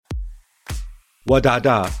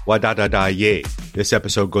Wa-da-da, yay. This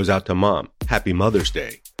episode goes out to Mom. Happy Mother's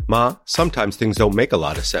Day. Ma, sometimes things don't make a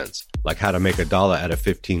lot of sense, like how to make $1 out of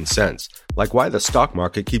 15 cents, like why the stock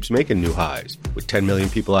market keeps making new highs. With 10 million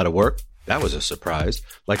people out of work, that was a surprise.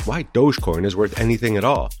 Like why Dogecoin is worth anything at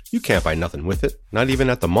all. You can't buy nothing with it, not even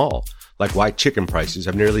at the mall. Like why chicken prices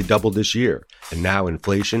have nearly doubled this year, and now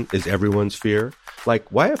inflation is everyone's fear.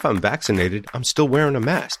 Like why if I'm vaccinated, I'm still wearing a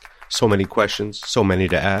mask. So many questions, so many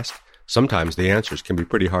to ask. Sometimes the answers can be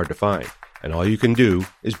pretty hard to find, and all you can do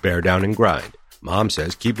is bear down and grind. Mom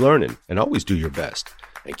says keep learning and always do your best,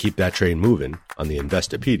 and keep that train moving on the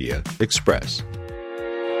Investopedia Express.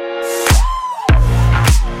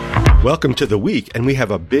 Welcome to the week, and we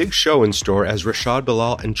have a big show in store as Rashad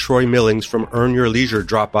Bilal and Troy Millings from Earn Your Leisure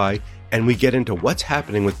drop by, and we get into what's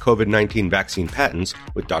happening with COVID-19 vaccine patents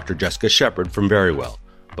with Dr. Jessica Shepard from Verywell.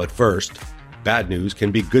 But first, bad news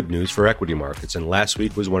can be good news for equity markets, and last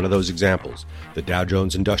week was one of those examples. The Dow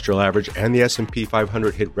Jones Industrial Average and the S&P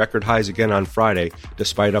 500 hit record highs again on Friday,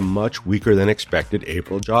 despite a much weaker than expected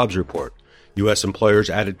April jobs report. U.S. employers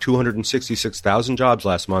added 266,000 jobs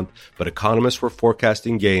last month, but economists were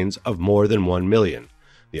forecasting gains of more than 1 million.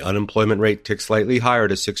 The unemployment rate ticked slightly higher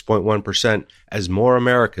to 6.1% as more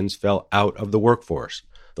Americans fell out of the workforce.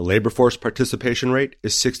 The labor force participation rate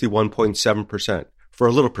is 61.7%. For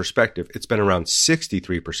a little perspective, it's been around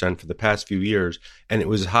 63% for the past few years, and it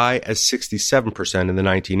was as high as 67% in the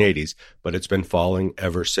 1980s, but it's been falling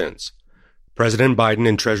ever since. President Biden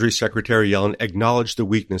and Treasury Secretary Yellen acknowledged the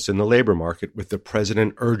weakness in the labor market, with the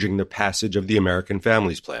president urging the passage of the American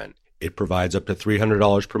Families Plan. It provides up to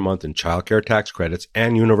 $300 per month in child care tax credits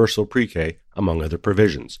and universal pre-K, among other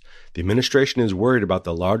provisions. The administration is worried about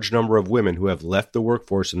the large number of women who have left the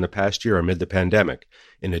workforce in the past year amid the pandemic,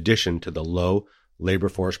 in addition to the low labor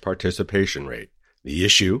force participation rate. The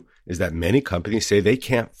issue is that many companies say they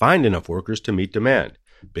can't find enough workers to meet demand.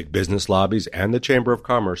 Big business lobbies and the Chamber of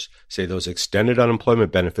Commerce say those extended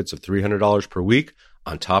unemployment benefits of $300 per week,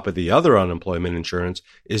 on top of the other unemployment insurance,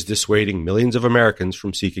 is dissuading millions of Americans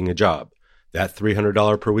from seeking a job. That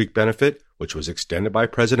 $300 per week benefit, which was extended by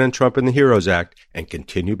President Trump in the HEROES Act and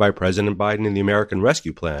continued by President Biden in the American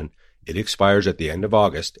Rescue Plan, it expires at the end of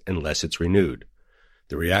August unless it's renewed.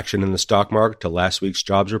 The reaction in the stock market to last week's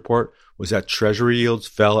jobs report was that Treasury yields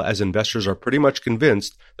fell as investors are pretty much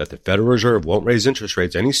convinced that the Federal Reserve won't raise interest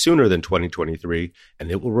rates any sooner than 2023,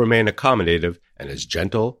 and it will remain accommodative and as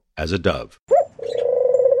gentle as a dove.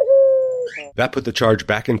 That put the charge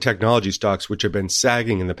back in technology stocks, which have been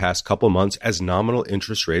sagging in the past couple months as nominal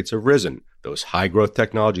interest rates have risen. Those high-growth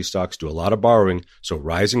technology stocks do a lot of borrowing, so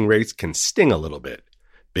rising rates can sting a little bit.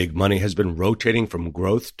 Big money has been rotating from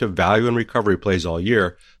growth to value and recovery plays all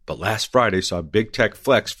year, but last Friday saw big tech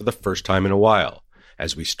flex for the first time in a while.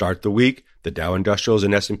 As we start the week, the Dow Industrials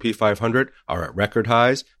and S&P 500 are at record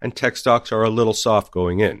highs, and tech stocks are a little soft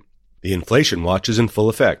going in. The inflation watch is in full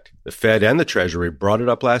effect. The Fed and the Treasury brought it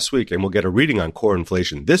up last week, and we'll get a reading on core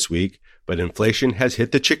inflation this week, but inflation has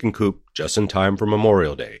hit the chicken coop just in time for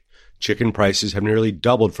Memorial Day. Chicken prices have nearly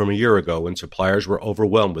doubled from a year ago when suppliers were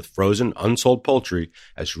overwhelmed with frozen, unsold poultry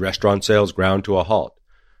as restaurant sales ground to a halt.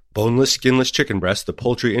 Boneless, skinless chicken breast, the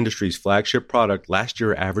poultry industry's flagship product, last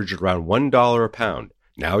year averaged around $1 a pound.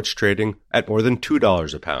 Now it's trading at more than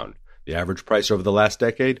 $2 a pound. The average price over the last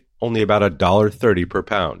decade, only about $1.30 per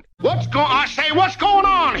pound. What's going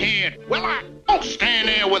on here? Well, don't stand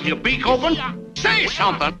there with your beak open. Say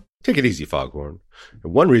something. Take it easy, Foghorn.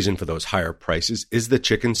 And one reason for those higher prices is the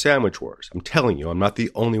chicken sandwich wars. I'm telling you, I'm not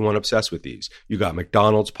the only one obsessed with these. You got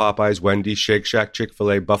McDonald's, Popeyes, Wendy's, Shake Shack,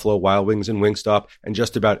 Chick-fil-A, Buffalo Wild Wings, and Wingstop, and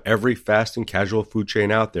just about every fast and casual food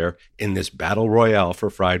chain out there in this battle royale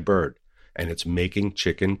for fried bird. And it's making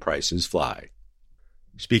chicken prices fly.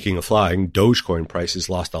 Speaking of flying, Dogecoin prices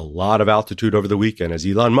lost a lot of altitude over the weekend as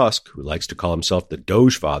Elon Musk, who likes to call himself the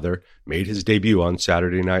Doge Father, made his debut on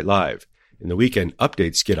Saturday Night Live. In the Weekend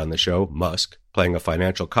Update skit on the show, Musk, playing a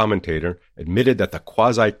financial commentator, admitted that the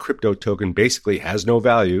quasi-crypto token basically has no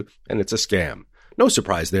value and it's a scam. No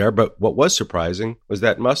surprise there, but what was surprising was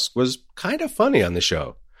that Musk was kind of funny on the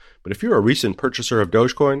show. But if you're a recent purchaser of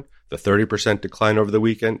Dogecoin, the 30% decline over the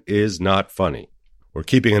weekend is not funny. We're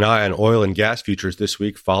keeping an eye on oil and gas futures this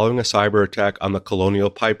week following a cyber attack on the Colonial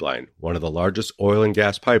Pipeline, one of the largest oil and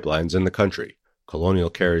gas pipelines in the country. Colonial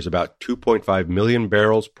carries about 2.5 million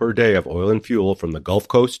barrels per day of oil and fuel from the Gulf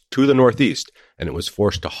Coast to the Northeast, and it was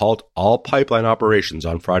forced to halt all pipeline operations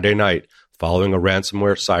on Friday night following a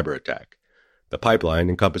ransomware cyber attack. The pipeline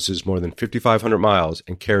encompasses more than 5,500 miles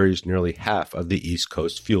and carries nearly half of the East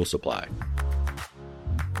Coast fuel supply.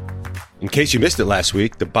 In case you missed it last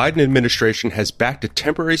week, the Biden administration has backed a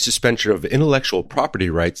temporary suspension of intellectual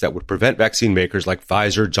property rights that would prevent vaccine makers like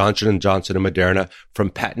Pfizer, Johnson & Johnson, and Moderna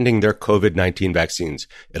from patenting their COVID-19 vaccines.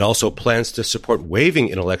 It also plans to support waiving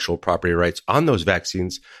intellectual property rights on those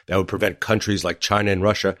vaccines that would prevent countries like China and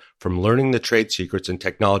Russia from learning the trade secrets and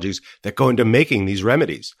technologies that go into making these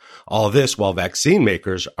remedies. All of this while vaccine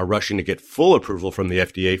makers are rushing to get full approval from the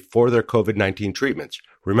FDA for their COVID-19 treatments.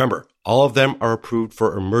 Remember, all of them are approved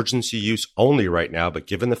for emergency use only right now, but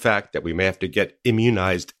given the fact that we may have to get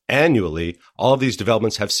immunized annually, all of these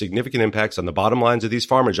developments have significant impacts on the bottom lines of these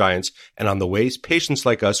pharma giants and on the ways patients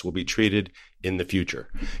like us will be treated in the future.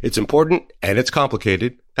 It's important and it's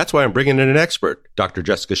complicated. That's why I'm bringing in an expert. Dr.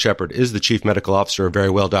 Jessica Shepard is the Chief Medical Officer of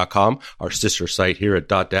Verywell.com, our sister site here at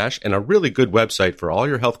Dotdash, and a really good website for all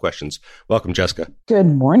your health questions. Welcome, Jessica. Good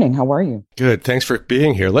morning. How are you? Good. Thanks for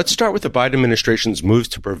being here. Let's start with the Biden administration's moves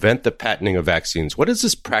to prevent the patenting of vaccines. What does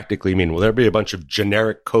this practically mean? Will there be a bunch of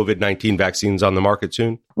generic COVID-19 vaccines on the market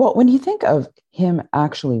soon? Well, when you think of him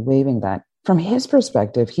actually waiving that, from his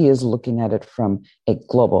perspective, he is looking at it from a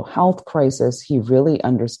global health crisis. He really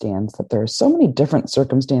understands that there are so many different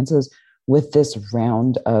circumstances with this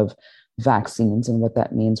round of vaccines and what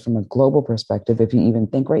that means from a global perspective. If you even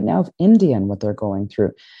think right now of India and what they're going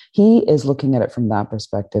through, he is looking at it from that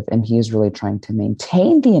perspective, and he is really trying to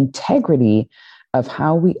maintain the integrity of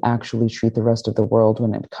how we actually treat the rest of the world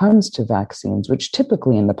when it comes to vaccines, which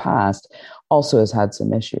typically in the past also has had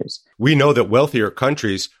some issues. We know that wealthier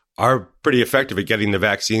countries are pretty effective at getting the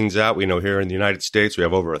vaccines out. We know here in the United States, we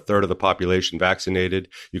have over a third of the population vaccinated.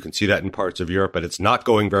 You can see that in parts of Europe, but it's not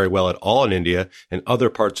going very well at all in India and other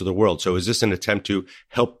parts of the world. So is this an attempt to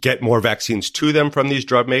help get more vaccines to them from these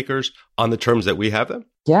drug makers on the terms that we have them?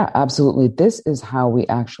 Yeah, absolutely. This is how we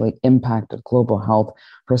actually impact a global health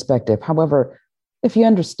perspective. However, if you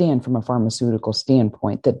understand from a pharmaceutical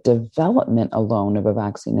standpoint that development alone of a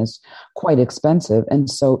vaccine is quite expensive. And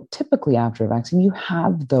so typically after a vaccine, you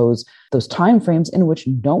have those timeframes in which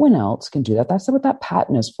no one else can do that. That's what that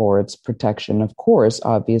patent is for. It's protection, of course,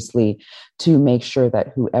 obviously, to make sure that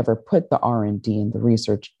whoever put the R&D and the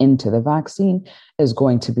research into the vaccine is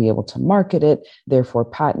going to be able to market it, therefore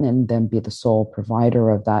patent and then be the sole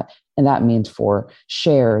provider of that. And that means for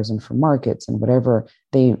shares and for markets and whatever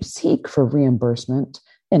they seek for reimbursement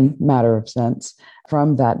in matter of sense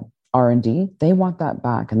from that R&D, they want that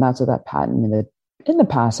back. And that's what that patent in the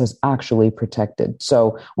past has actually protected.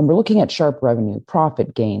 So when we're looking at sharp revenue,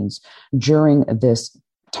 profit gains during this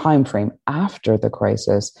time frame after the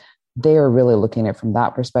crisis, they are really looking at it from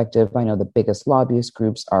that perspective. I know the biggest lobbyist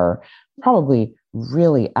groups are probably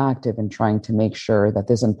really active in trying to make sure that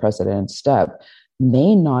this unprecedented step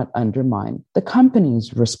may not undermine the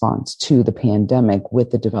company's response to the pandemic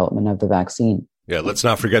with the development of the vaccine. Yeah, let's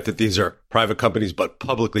not forget that these are private companies, but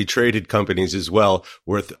publicly traded companies as well,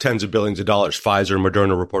 worth tens of billions of dollars. Pfizer and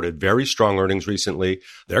Moderna reported very strong earnings recently.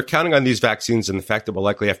 They're counting on these vaccines and the fact that we'll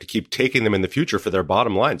likely have to keep taking them in the future for their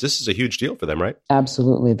bottom lines. This is a huge deal for them, right?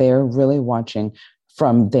 Absolutely. They are really watching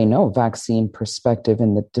from, they know, vaccine perspective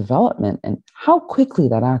in the development and how quickly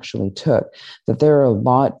that actually took, that there are a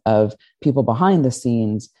lot of people behind the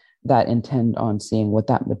scenes that intend on seeing what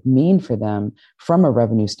that would mean for them from a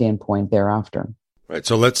revenue standpoint thereafter. Right.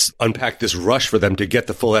 So let's unpack this rush for them to get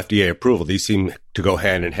the full FDA approval. These seem to go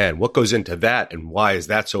hand in hand. What goes into that and why is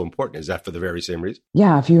that so important? Is that for the very same reason?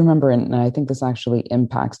 Yeah, if you remember, and I think this actually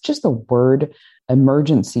impacts just the word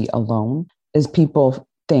emergency alone, is people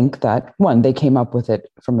think that, one, they came up with it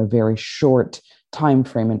from a very short time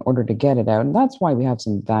frame in order to get it out. And that's why we have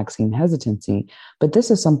some vaccine hesitancy. But this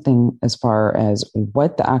is something as far as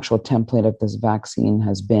what the actual template of this vaccine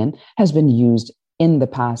has been used in the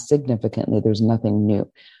past significantly. There's nothing new.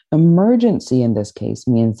 Emergency in this case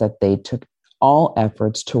means that they took all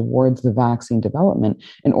efforts towards the vaccine development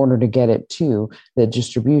in order to get it to the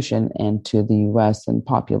distribution and to the US and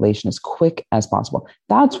population as quick as possible.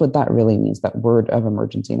 That's what that really means, that word of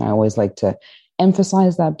emergency. And I always like to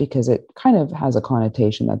emphasize that because it kind of has a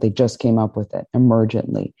connotation that they just came up with it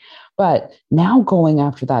emergently. But now going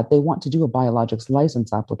after that, they want to do a biologics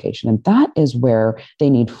license application. And that is where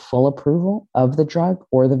they need full approval of the drug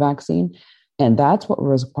or the vaccine. And that's what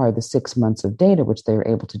required the 6 months of data, which they were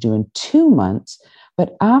able to do in 2 months.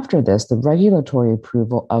 But after this, the regulatory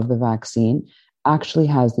approval of the vaccine actually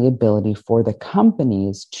has the ability for the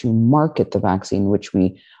companies to market the vaccine, which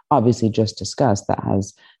we obviously just discussed, that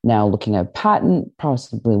has now looking at patent,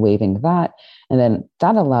 possibly waiving that. And then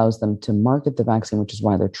that allows them to market the vaccine, which is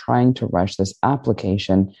why they're trying to rush this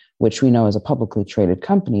application, which we know as a publicly traded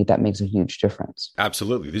company, that makes a huge difference.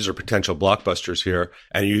 Absolutely. These are potential blockbusters here.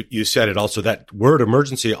 And you said it also, that word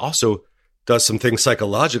emergency also does some things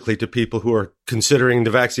psychologically to people who are considering the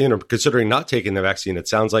vaccine or considering not taking the vaccine. It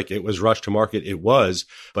sounds like it was rushed to market. It was,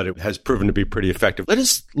 but it has proven to be pretty effective. Let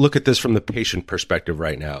us look at this from the patient perspective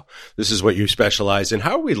right now. This is what you specialize in.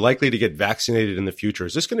 How are we likely to get vaccinated in the future?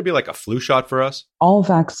 Is this going to be like a flu shot for us? All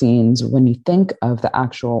vaccines, when you think of the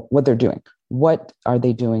actual, what they're doing, what are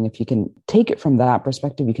they doing? If you can take it from that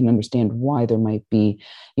perspective, you can understand why there might be,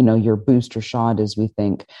 your booster shot, as we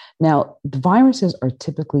think. Now, the viruses are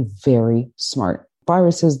typically very smart.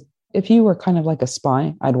 Viruses, if you were kind of like a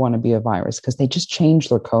spy, I'd want to be a virus because they just change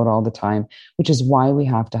their code all the time, which is why we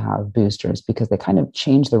have to have boosters, because they kind of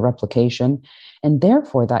change the replication. And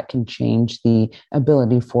therefore, that can change the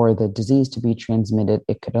ability for the disease to be transmitted.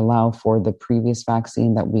 It could allow for the previous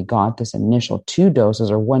vaccine that we got, this initial 2 doses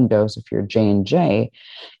or 1 dose if you're J&J.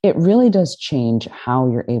 It really does change how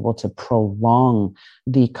you're able to prolong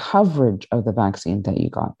the coverage of the vaccine that you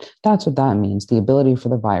got. That's what that means, the ability for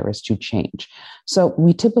the virus to change. So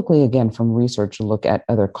we typically, again, from research, look at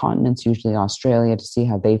other continents, usually Australia, to see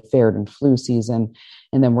how they fared in flu season.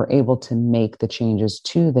 And then we're able to make the changes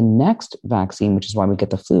to the next vaccine, which is why we get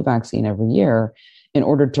the flu vaccine every year, in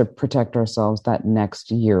order to protect ourselves that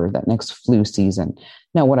next year, that next flu season.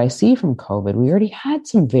 Now, what I see from COVID, we already had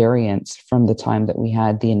some variants from the time that we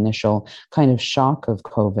had the initial kind of shock of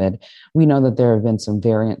COVID. We know that there have been some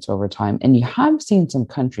variants over time, and you have seen some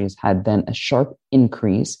countries had then a sharp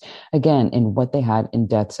increase, again, in what they had in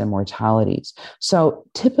deaths and mortalities. So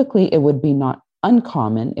typically it would be not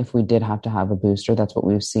uncommon if we did have to have a booster. That's what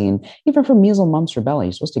we've seen. Even for measles, mumps, rubella,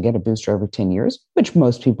 you're supposed to get a booster every 10 years, which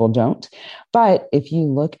most people don't. But if you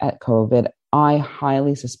look at COVID, I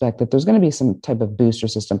highly suspect that there's going to be some type of booster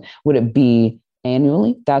system. Would it be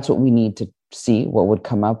annually? That's what we need to see, what would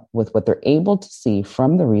come up with what they're able to see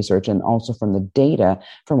from the research and also from the data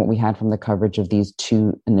from what we had from the coverage of these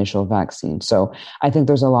 2 initial vaccines. So I think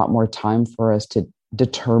there's a lot more time for us to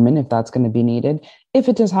determine if that's going to be needed. If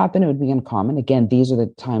it does happen, it would be uncommon. Again, these are the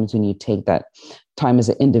times when you take that time as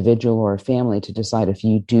an individual or a family to decide if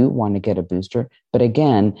you do want to get a booster. But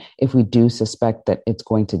again, if we do suspect that it's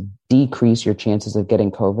going to decrease your chances of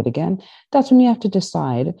getting COVID again, that's when you have to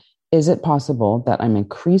decide, is it possible that I'm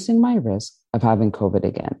increasing my risk of having COVID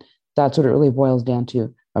again? That's what it really boils down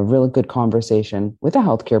to. A really good conversation with a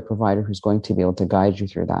healthcare provider who's going to be able to guide you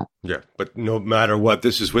through that. Yeah, but no matter what,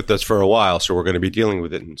 this is with us for a while, so we're going to be dealing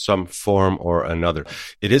with it in some form or another.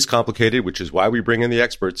 It is complicated, which is why we bring in the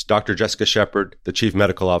experts. Dr. Jessica Shepard, the Chief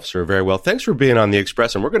Medical Officer of Verywell. Thanks for being on The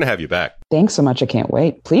Express, and we're going to have you back. Thanks so much. I can't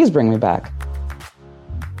wait. Please bring me back.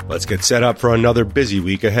 Let's get set up for another busy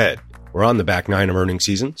week ahead. We're on the back 9 of earnings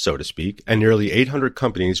season, so to speak, and nearly 800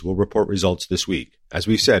 companies will report results this week. As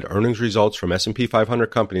we've said, earnings results from S&P 500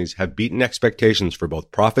 companies have beaten expectations for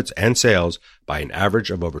both profits and sales by an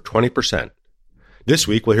average of over 20%. This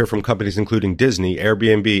week, we'll hear from companies including Disney,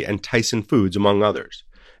 Airbnb, and Tyson Foods, among others.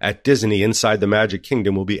 At Disney, Inside the Magic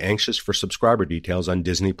Kingdom will be anxious for subscriber details on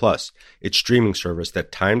Disney+, its streaming service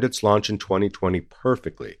that timed its launch in 2020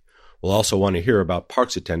 perfectly. We'll also want to hear about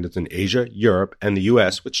parks attendance in Asia, Europe, and the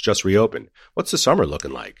U.S., which just reopened. What's the summer looking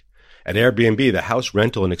like? At Airbnb, the house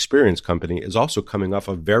rental and experience company is also coming off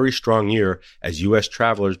a very strong year as U.S.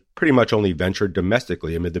 travelers pretty much only ventured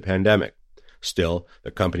domestically amid the pandemic. Still, the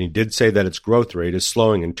company did say that its growth rate is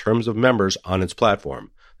slowing in terms of members on its platform.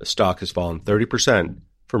 The stock has fallen 30%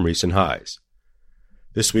 from recent highs.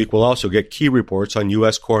 This week, we'll also get key reports on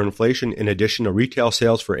U.S. core inflation in addition to retail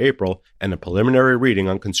sales for April and a preliminary reading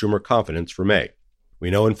on consumer confidence for May. We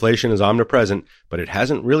know inflation is omnipresent, but it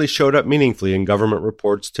hasn't really showed up meaningfully in government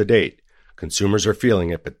reports to date. Consumers are feeling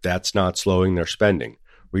it, but that's not slowing their spending.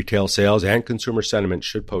 Retail sales and consumer sentiment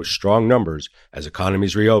should post strong numbers as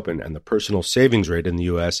economies reopen, and the personal savings rate in the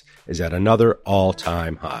U.S. is at another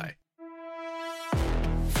all-time high.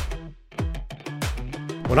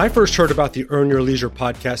 When I first heard about the Earn Your Leisure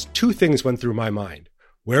podcast, 2 things went through my mind.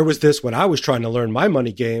 Where was this when I was trying to learn my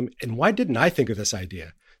money game, and why didn't I think of this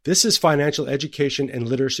idea? This is financial education and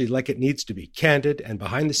literacy like it needs to be, candid and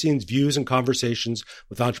behind-the-scenes views and conversations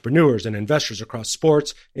with entrepreneurs and investors across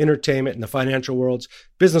sports, entertainment, and the financial worlds,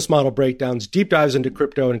 business model breakdowns, deep dives into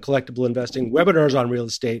crypto and collectible investing, webinars on real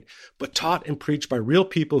estate, but taught and preached by real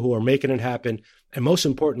people who are making it happen, and most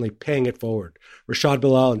importantly, paying it forward. Rashad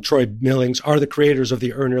Bilal and Troy Millings are the creators of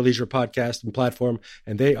the Earn Your Leisure podcast and platform,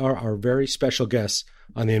 and they are our very special guests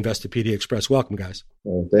on the Investopedia Express. Welcome, guys.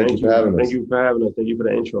 Thank you for having us. Thank you for having us. Thank you for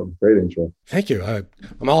the intro. Great intro. Thank you.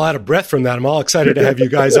 I'm all out of breath from that. I'm all excited to have you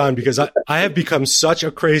guys on because I have become such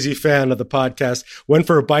a crazy fan of the podcast. Went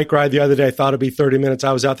for a bike ride the other day. I thought it'd be 30 minutes.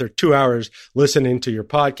 I was out there 2 hours listening to your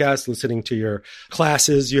podcast, listening to your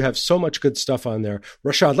classes. You have so much good stuff on there.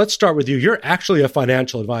 Rashad, let's start with you. You're actually a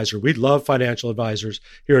financial advisor. We love financial advisors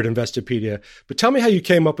here at Investopedia. But tell me how you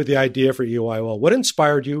came up with the idea for EYOL. What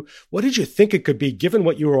inspired you? What did you think it could be, given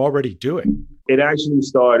what you were already doing? It actually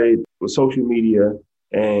started with social media.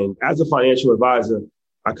 And as a financial advisor,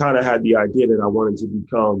 I kind of had the idea that I wanted to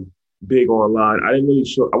become big online. I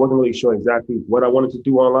wasn't really sure exactly what I wanted to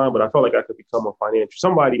do online, but I felt like I could become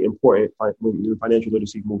somebody important in the financial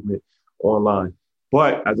literacy movement online.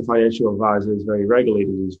 But as a financial advisor, it's very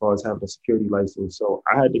regulated as far as having a security license. So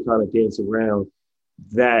I had to kind of dance around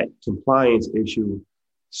that compliance issue.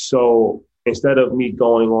 So instead of me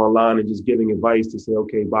going online and just giving advice to say,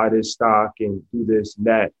 okay, buy this stock and do this and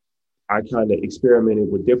that, I kind of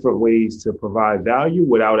experimented with different ways to provide value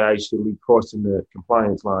without actually crossing the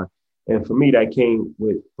compliance line. And for me, that came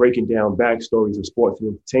with breaking down backstories of sports and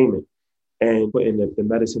entertainment and putting the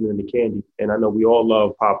medicine in the candy. And I know we all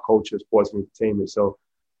love pop culture, sports and entertainment. So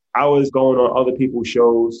I was going on other people's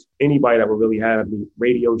shows, anybody that would really have me,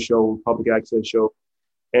 radio shows, public access shows.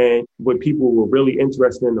 And what people were really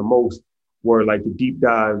interested in the most were like the deep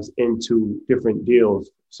dives into different deals.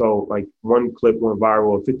 So like one clip went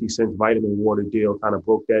viral, a 50 cent vitamin water deal, kind of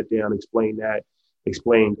broke that down, explained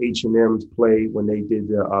H&M's play when they did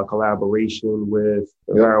the collaboration with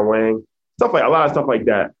Lara Wang, a lot of stuff like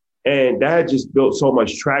that. And that had just built so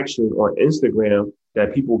much traction on Instagram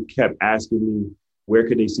that people kept asking me, where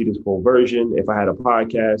could they see this full version? If I had a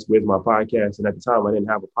podcast, where's my podcast? And at the time I didn't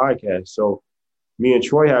have a podcast. So me and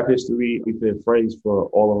Troy have history. We've been friends for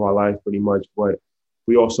all of our life pretty much, but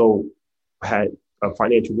we also had a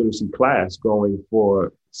financial literacy class going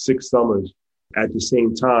for 6 summers at the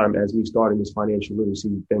same time as me starting this financial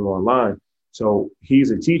literacy thing online. So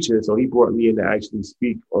he's a teacher. So he brought me in to actually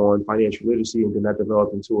speak on financial literacy, and then that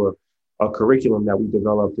developed into a curriculum that we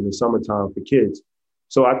developed in the summertime for kids.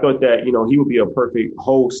 So I thought that, he would be a perfect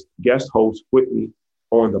guest host with me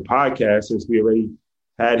on the podcast, since we already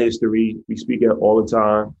had history. We speak it all the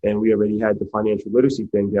time, and we already had the financial literacy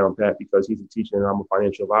thing down pat because he's a teacher and I'm a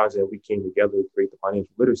financial advisor, and we came together to create the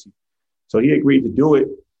financial literacy. So he agreed to do it.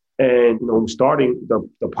 And, starting the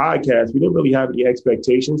podcast, we didn't really have any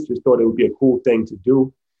expectations, just thought it would be a cool thing to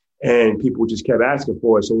do. And people just kept asking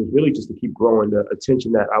for it. So it was really just to keep growing the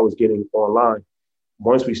attention that I was getting online.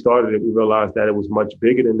 Once we started it, we realized that it was much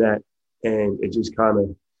bigger than that. And it just kind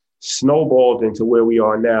of snowballed into where we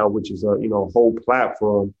are now, which is a whole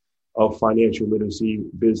platform of financial literacy,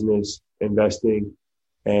 business, investing.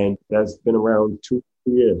 And that's been around 2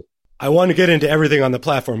 years. I want to get into everything on the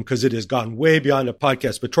platform because it has gone way beyond a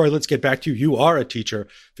podcast. But Troy, let's get back to you. You are a teacher.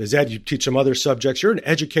 Fazed, you teach some other subjects. You're an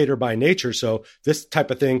educator by nature. So this type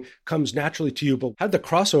of thing comes naturally to you. But how did the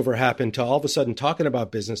crossover happen to all of a sudden talking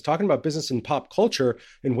about business in pop culture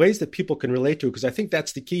in ways that people can relate to? Because I think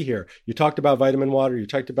that's the key here. You talked about vitamin water. You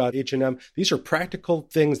talked about H&M. These are practical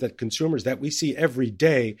things that consumers that we see every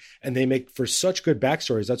day, and they make for such good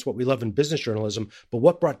backstories. That's what we love in business journalism. But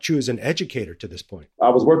what brought you as an educator to this point? I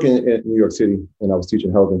was working in New York City, and I was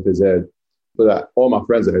teaching health and phys ed, but all my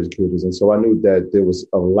friends are educators. And so I knew that there was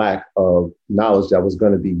a lack of knowledge that was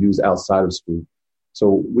going to be used outside of school.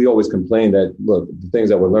 So we always complained that, look, the things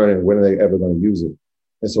that we're learning, when are they ever going to use it?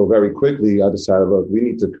 And so very quickly, I decided, look, we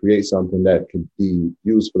need to create something that could be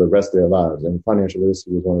used for the rest of their lives. And financial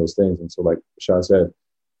literacy was one of those things. And so like Rashad said,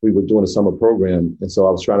 we were doing a summer program. And so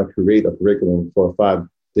I was trying to create a curriculum for a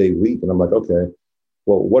 5-day week. And I'm like, okay,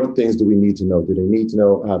 well, what things do we need to know? Do they need to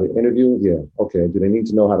know how to interview? Yeah. Okay. Do they need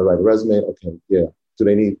to know how to write a resume? Okay. Yeah. Do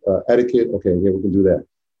they need etiquette? Okay. Yeah, we can do that.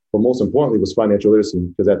 But most importantly was financial literacy,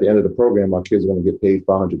 because at the end of the program, our kids are going to get paid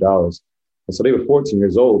 $500. And so they were 14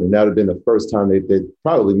 years old, and that had been the first time they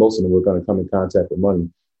probably most of them were going to come in contact with money.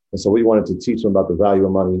 And so we wanted to teach them about the value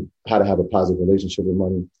of money, how to have a positive relationship with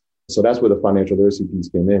money. So that's where the financial literacy piece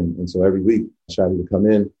came in. And so every week, Shadi would come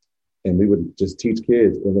in and we would just teach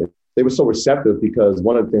kids. And they were so receptive, because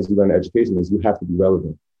one of the things we learn in education is you have to be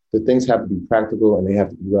relevant. The things have to be practical and they have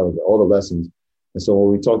to be relevant, all the lessons. And so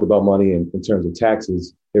when we talked about money in terms of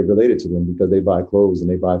taxes, it related to them because they buy clothes and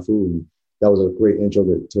they buy food. And that was a great intro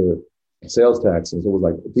to sales tax. And so it was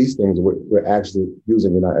like, these things we're actually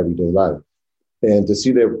using in our everyday life. And to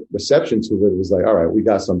see their reception to it was like, all right, we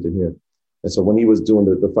got something here. And so when he was doing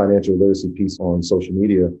the financial literacy piece on social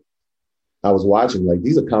media, I was watching, like,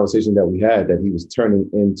 these are conversations that we had that he was turning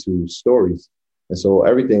into stories. And so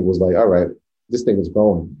everything was like, all right, this thing is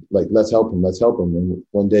going, like, let's help him. And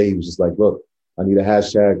one day he was just like, look, I need a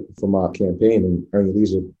hashtag for my campaign. And Earn Your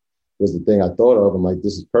Leisure was the thing I thought of. I'm like,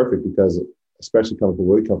 this is perfect, because especially coming from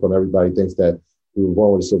where we come from, everybody thinks that we were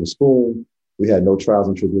born with a silver spoon. We had no trials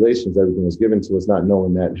and tribulations. Everything was given to us, not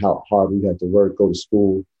knowing that how hard we had to work, go to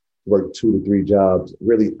school, work 2 to 3 jobs,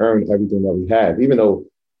 really earn everything that we had, even though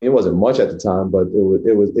It wasn't much at the time, but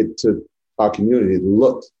it to our community, it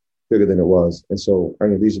looked bigger than it was. And so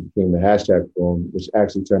Earn Your Leisure became the hashtag for them, which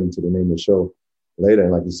actually turned into the name of the show later.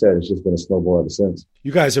 And like you said, it's just been a snowball ever since.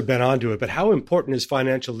 You guys have been onto it, but how important is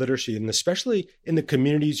financial literacy, and especially in the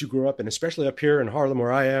communities you grew up in, especially up here in Harlem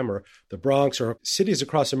where I am, or the Bronx, or cities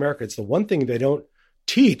across America? It's the one thing they don't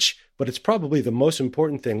teach, but it's probably the most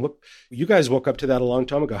important thing. Look, you guys woke up to that a long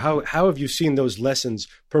time ago. How have you seen those lessons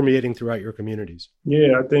permeating throughout your communities?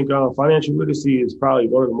 Yeah, I think financial literacy is probably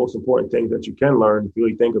one of the most important things that you can learn. If you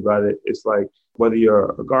really think about it, it's like whether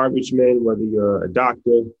you're a garbage man, whether you're a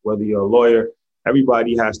doctor, whether you're a lawyer,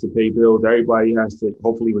 everybody has to pay bills. Everybody has to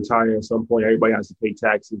hopefully retire at some point. Everybody has to pay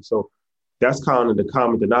taxes. So that's kind of the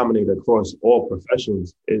common denominator across all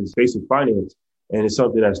professions is basic finance. And it's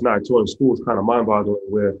something that's not taught in school. It's kind of mind-boggling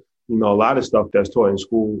where, a lot of stuff that's taught in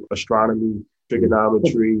school, astronomy,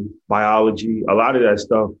 trigonometry, biology, a lot of that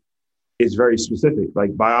stuff is very specific.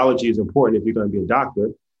 Like biology is important if you're going to be a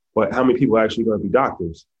doctor, but how many people are actually going to be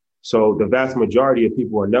doctors? So the vast majority of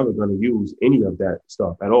people are never going to use any of that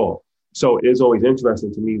stuff at all. So it's always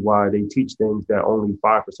interesting to me why they teach things that only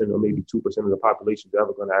 5% or maybe 2% of the population is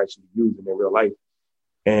ever going to actually use in their real life.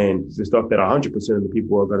 And the stuff that 100% of the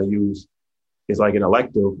people are going to use is like an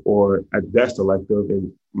elective or at best elective,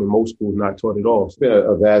 and in most schools not taught at all. It's been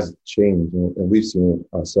a vast change, and we've seen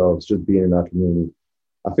it ourselves just being in our community.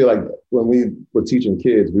 I feel like when we were teaching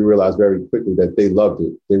kids, we realized very quickly that they loved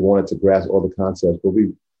it. They wanted to grasp all the concepts, but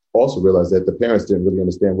we also realized that the parents didn't really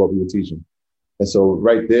understand what we were teaching. And so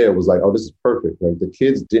right there was like, oh, this is perfect. Right? The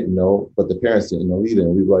kids didn't know, but the parents didn't know either.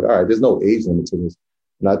 And we were like, all right, there's no age limit to this.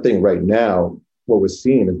 And I think right now, what we're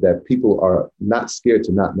seeing is that people are not scared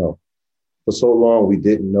to not know. For so long, we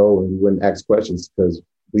didn't know and we wouldn't ask questions because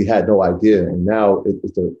we had no idea. And now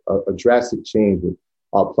it's a drastic change with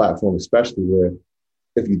our platform, especially where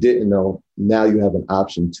if you didn't know, now you have an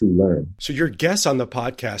option to learn. So your guests on the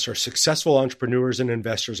podcast are successful entrepreneurs and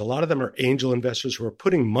investors. A lot of them are angel investors who are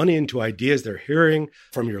putting money into ideas they're hearing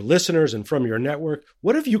from your listeners and from your network.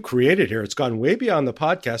 What have you created here? It's gone way beyond the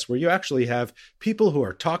podcast, where you actually have people who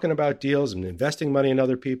are talking about deals and investing money in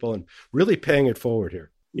other people and really paying it forward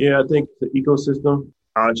here. Yeah, I think the ecosystem,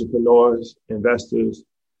 entrepreneurs, investors,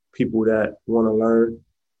 people that want to learn,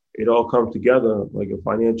 it all comes together like a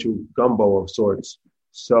financial gumbo of sorts.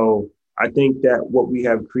 So I think that what we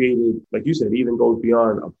have created, like you said, even goes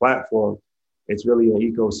beyond a platform. It's really an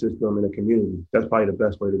ecosystem and a community. That's probably the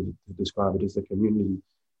best way to describe it. It's a community.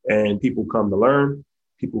 And people come to learn.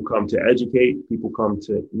 People come to educate. People come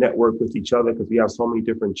to network with each other because we have so many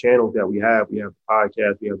different channels that we have. We have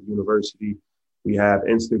podcasts. We have the university. We have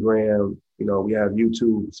Instagram. We have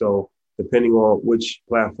YouTube. So depending on which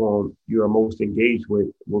platform you are most engaged with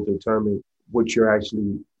will determine what you're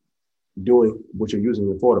actually doing, what you're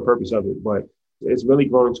using it for, the purpose of it. But it's really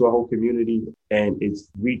grown into a whole community, and it's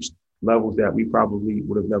reached levels that we probably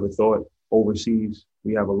would have never thought overseas.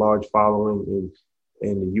 We have a large following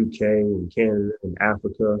in the UK and Canada and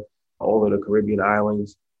Africa, all of the Caribbean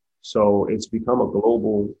islands. So it's become a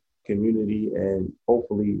global community, and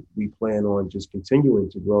hopefully we plan on just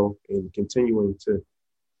continuing to grow and continuing to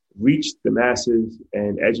reach the masses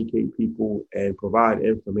and educate people and provide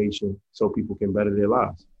information so people can better their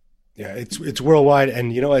lives. Yeah, it's worldwide.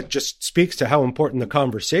 And, it just speaks to how important the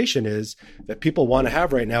conversation is that people want to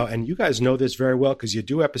have right now. And you guys know this very well because you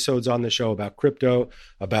do episodes on the show about crypto,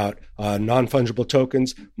 about non-fungible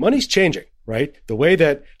tokens. Money's changing, right? The way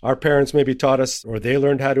that our parents maybe taught us, or they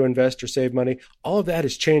learned how to invest or save money, all of that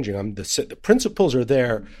is changing. The principles are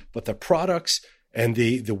there, but the products and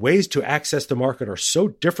the ways to access the market are so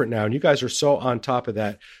different now. And you guys are so on top of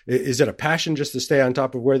that. Is it a passion just to stay on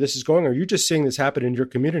top of where this is going? Or are you just seeing this happen in your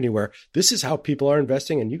community where this is how people are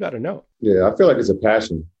investing and you got to know? Yeah, I feel like it's a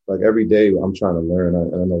passion. Like every day I'm trying to learn.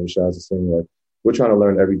 I know Rashad's the same way. We're trying to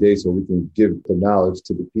learn every day so we can give the knowledge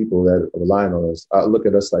to the people that are relying on us. I look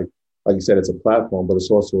at us like you said, it's a platform, but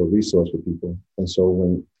it's also a resource for people. And so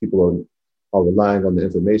when people are relying on the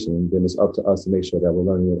information, then it's up to us to make sure that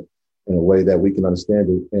we're learning it in a way that we can understand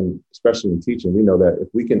it. And especially in teaching, we know that if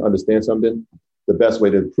we can understand something, the best way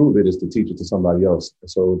to prove it is to teach it to somebody else.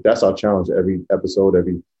 So that's our challenge. Every episode,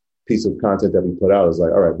 every piece of content that we put out is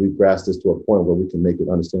like, all right, we've grasped this to a point where we can make it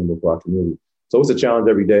understandable for our community. So it's a challenge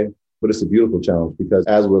every day, but it's a beautiful challenge because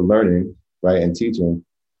as we're learning, right, and teaching,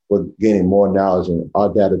 we're gaining more knowledge, and our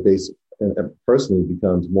database and personally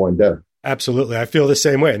becomes more in depth. Absolutely. I feel the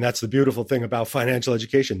same way. And that's the beautiful thing about financial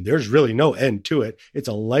education. There's really no end to it. It's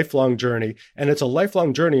a lifelong journey. And it's a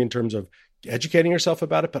lifelong journey in terms of educating yourself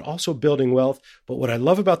about it, but also building wealth. But what I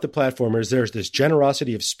love about the platform is there's this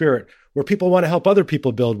generosity of spirit where people want to help other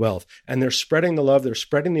people build wealth, and they're spreading the love, they're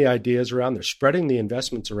spreading the ideas around, they're spreading the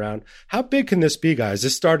investments around. How big can this be, guys?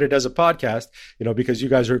 This started as a podcast, because you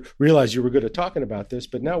guys realized you were good at talking about this,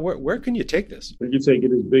 but now where can you take this? You take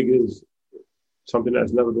it as big as something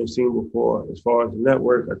that's never been seen before. As far as the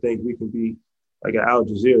network, I think we can be like an Al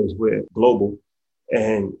Jazeera's, we're global,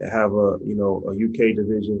 and have a UK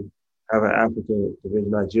division, have an Africa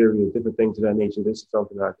division, Nigeria, different things of that nature. This is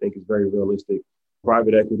something that I think is very realistic.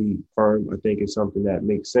 Private equity firm, I think, is something that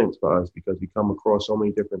makes sense for us because we come across so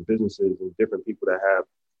many different businesses and different people that have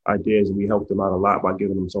ideas, and we help them out a lot by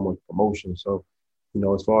giving them so much promotion. So,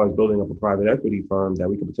 as far as building up a private equity firm that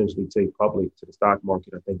we could potentially take public to the stock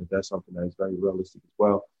market, I think that that's something that is very realistic as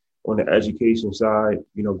well. On the education side,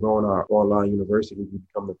 growing our online university, we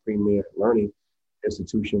become the premier learning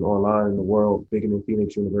institution online in the world, bigger than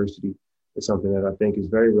Phoenix University. It's something that I think is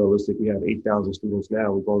very realistic. We have 8,000 students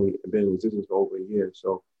now. We've only been in existence for over a year.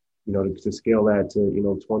 So, to scale that to,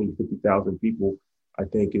 20, 50,000 people, I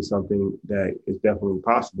think is something that is definitely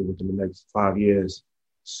possible within the next 5 years.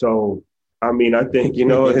 So, I think,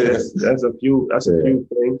 that's a few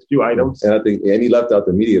things, few items. And I think, and he left out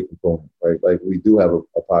the media component, right? Like we do have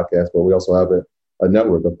a podcast, but we also have a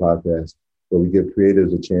network of podcasts where we give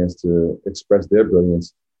creators a chance to express their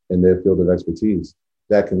brilliance in their field of expertise.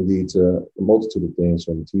 That can lead to a multitude of things,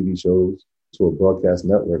 from TV shows to a broadcast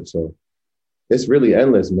network. So it's really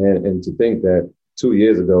endless, man. And to think that 2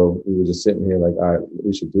 years ago, we were just sitting here like, all right,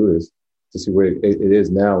 we should do this, to see where it is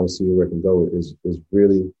now and see where it can go is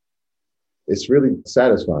really, it's really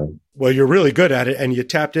satisfying. Well, you're really good at it, and you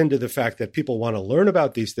tapped into the fact that people want to learn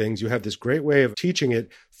about these things. You have this great way of teaching it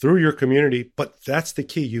through your community, but that's the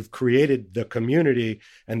key. You've created the community,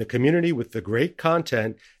 and the community with the great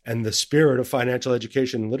content and the spirit of financial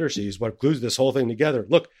education and literacy is what glues this whole thing together.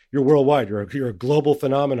 Look, you're worldwide. You're a global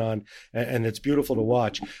phenomenon, and it's beautiful to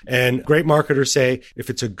watch. And great marketers say, if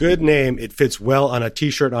it's a good name, it fits well on a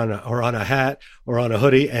T-shirt, or on a hat, or on a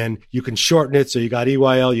hoodie, and you can shorten it. So you got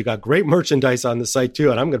EYL, you got great merchandise on the site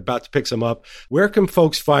too, and I'm about to pick some up. Where can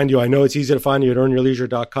folks find you? I know it's easy to find you at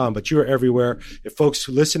earnyourleisure.com, but you're everywhere. If folks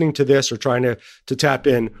listening to this are trying to tap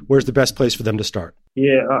in, where's the best place for them to start?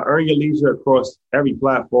 Yeah, Earn Your Leisure across every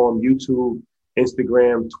platform: YouTube,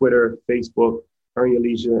 Instagram, Twitter, Facebook, Earn Your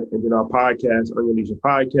Leisure. And then our podcast, Earn Your Leisure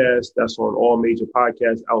Podcast, that's on all major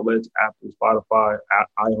podcast outlets, Apple, Spotify,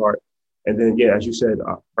 iHeart. And then, as you said,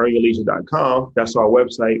 earnyourleisure.com, that's our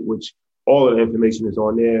website, which all of the information is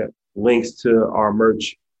on there. Links to our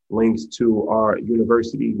merch, links to our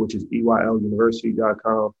university, which is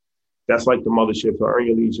EYLuniversity.com. That's like the mothership. So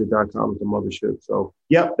earnyourleisure.com is the mothership. So,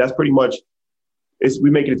 that's pretty much,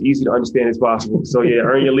 we make it as easy to understand as possible. So,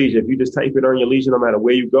 Earn Your Leisure. If you just type in Earn Your Leisure, no matter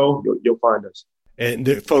where you go, you'll find us. And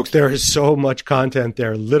folks, there is so much content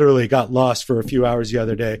there. Literally got lost for a few hours the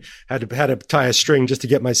other day. Had to tie a string just to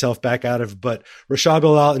get myself back out of. But Rashad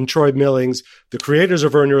Bilal and Troy Millings, the creators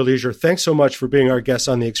of Earn Your Leisure, thanks so much for being our guests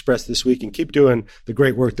on The Express this week, and keep doing the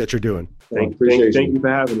great work that you're doing. Thank you for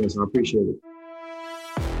having us. I appreciate it.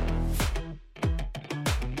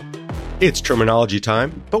 It's terminology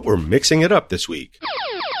time, but we're mixing it up this week.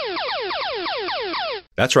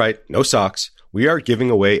 That's right, no socks. We are giving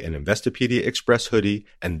away an Investopedia Express hoodie,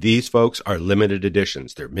 and these folks are limited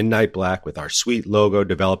editions. They're midnight black with our sweet logo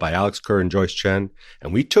developed by Alex Kerr and Joyce Chen.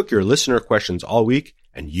 And we took your listener questions all week,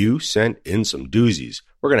 and you sent in some doozies.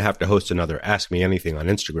 We're going to have to host another Ask Me Anything on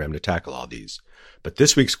Instagram to tackle all these. But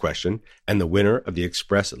this week's question, and the winner of the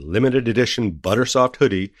Express limited edition Buttersoft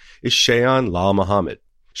hoodie, is Shayan Lal Muhammad.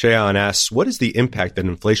 Shayan asks, what is the impact that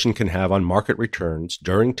inflation can have on market returns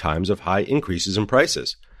during times of high increases in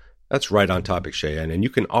prices? That's right on topic, Shayan, and you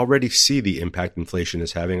can already see the impact inflation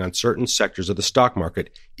is having on certain sectors of the stock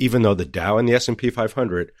market, even though the Dow and the S&P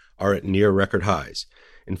 500 are at near record highs.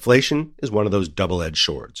 Inflation is one of those double-edged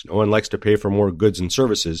swords. No one likes to pay for more goods and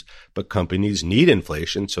services, but companies need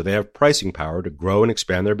inflation so they have pricing power to grow and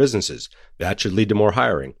expand their businesses. That should lead to more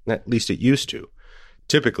hiring. At least it used to.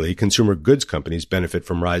 Typically, consumer goods companies benefit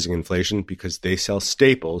from rising inflation because they sell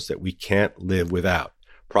staples that we can't live without.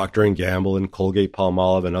 Procter & Gamble and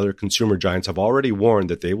Colgate-Palmolive and other consumer giants have already warned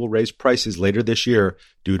that they will raise prices later this year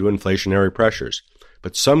due to inflationary pressures.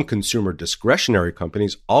 But some consumer discretionary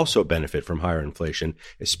companies also benefit from higher inflation,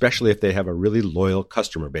 especially if they have a really loyal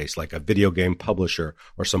customer base like a video game publisher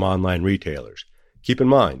or some online retailers. Keep in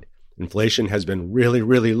mind, inflation has been really,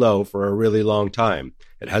 really low for a really long time.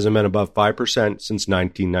 It hasn't been above 5% since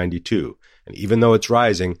 1992. And even though it's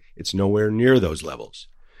rising, it's nowhere near those levels.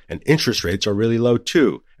 And interest rates are really low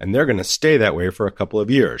too, and they're going to stay that way for a couple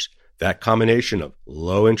of years. That combination of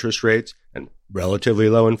low interest rates and Relatively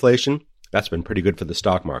low inflation? That's been pretty good for the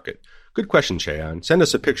stock market. Good question, Shayan. Send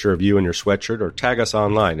us a picture of you in your sweatshirt or tag us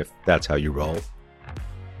online if that's how you roll.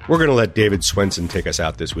 We're going to let David Swensen take us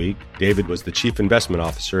out this week. David was the chief investment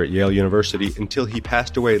officer at Yale University until he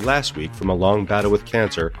passed away last week from a long battle with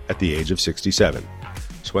cancer at the age of 67.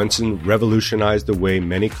 Swensen revolutionized the way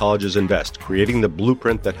many colleges invest, creating the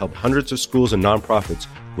blueprint that helped hundreds of schools and nonprofits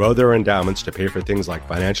grow their endowments to pay for things like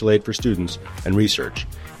financial aid for students and research.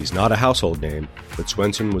 He's not a household name, but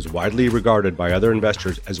Swensen was widely regarded by other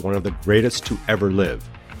investors as one of the greatest to ever live.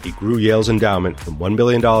 He grew Yale's endowment from $1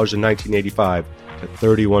 billion in 1985 to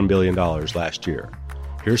 $31 billion last year.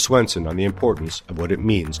 Here's Swensen on the importance of what it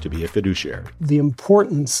means to be a fiduciary. The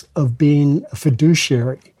importance of being a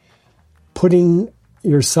fiduciary, putting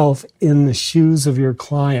yourself in the shoes of your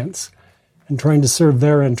clients and trying to serve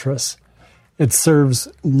their interests. It serves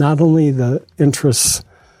not only the interests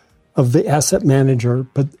of the asset manager,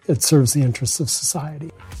 but it serves the interests of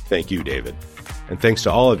society. Thank you, David. And thanks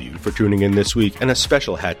to all of you for tuning in this week, and a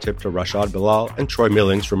special hat tip to Rashad Bilal and Troy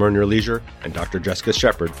Millings from Earn Your Leisure and Dr. Jessica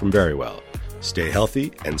Shepard from Verywell. Stay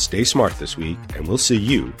healthy and stay smart this week, and we'll see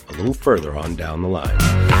you a little further on down the line.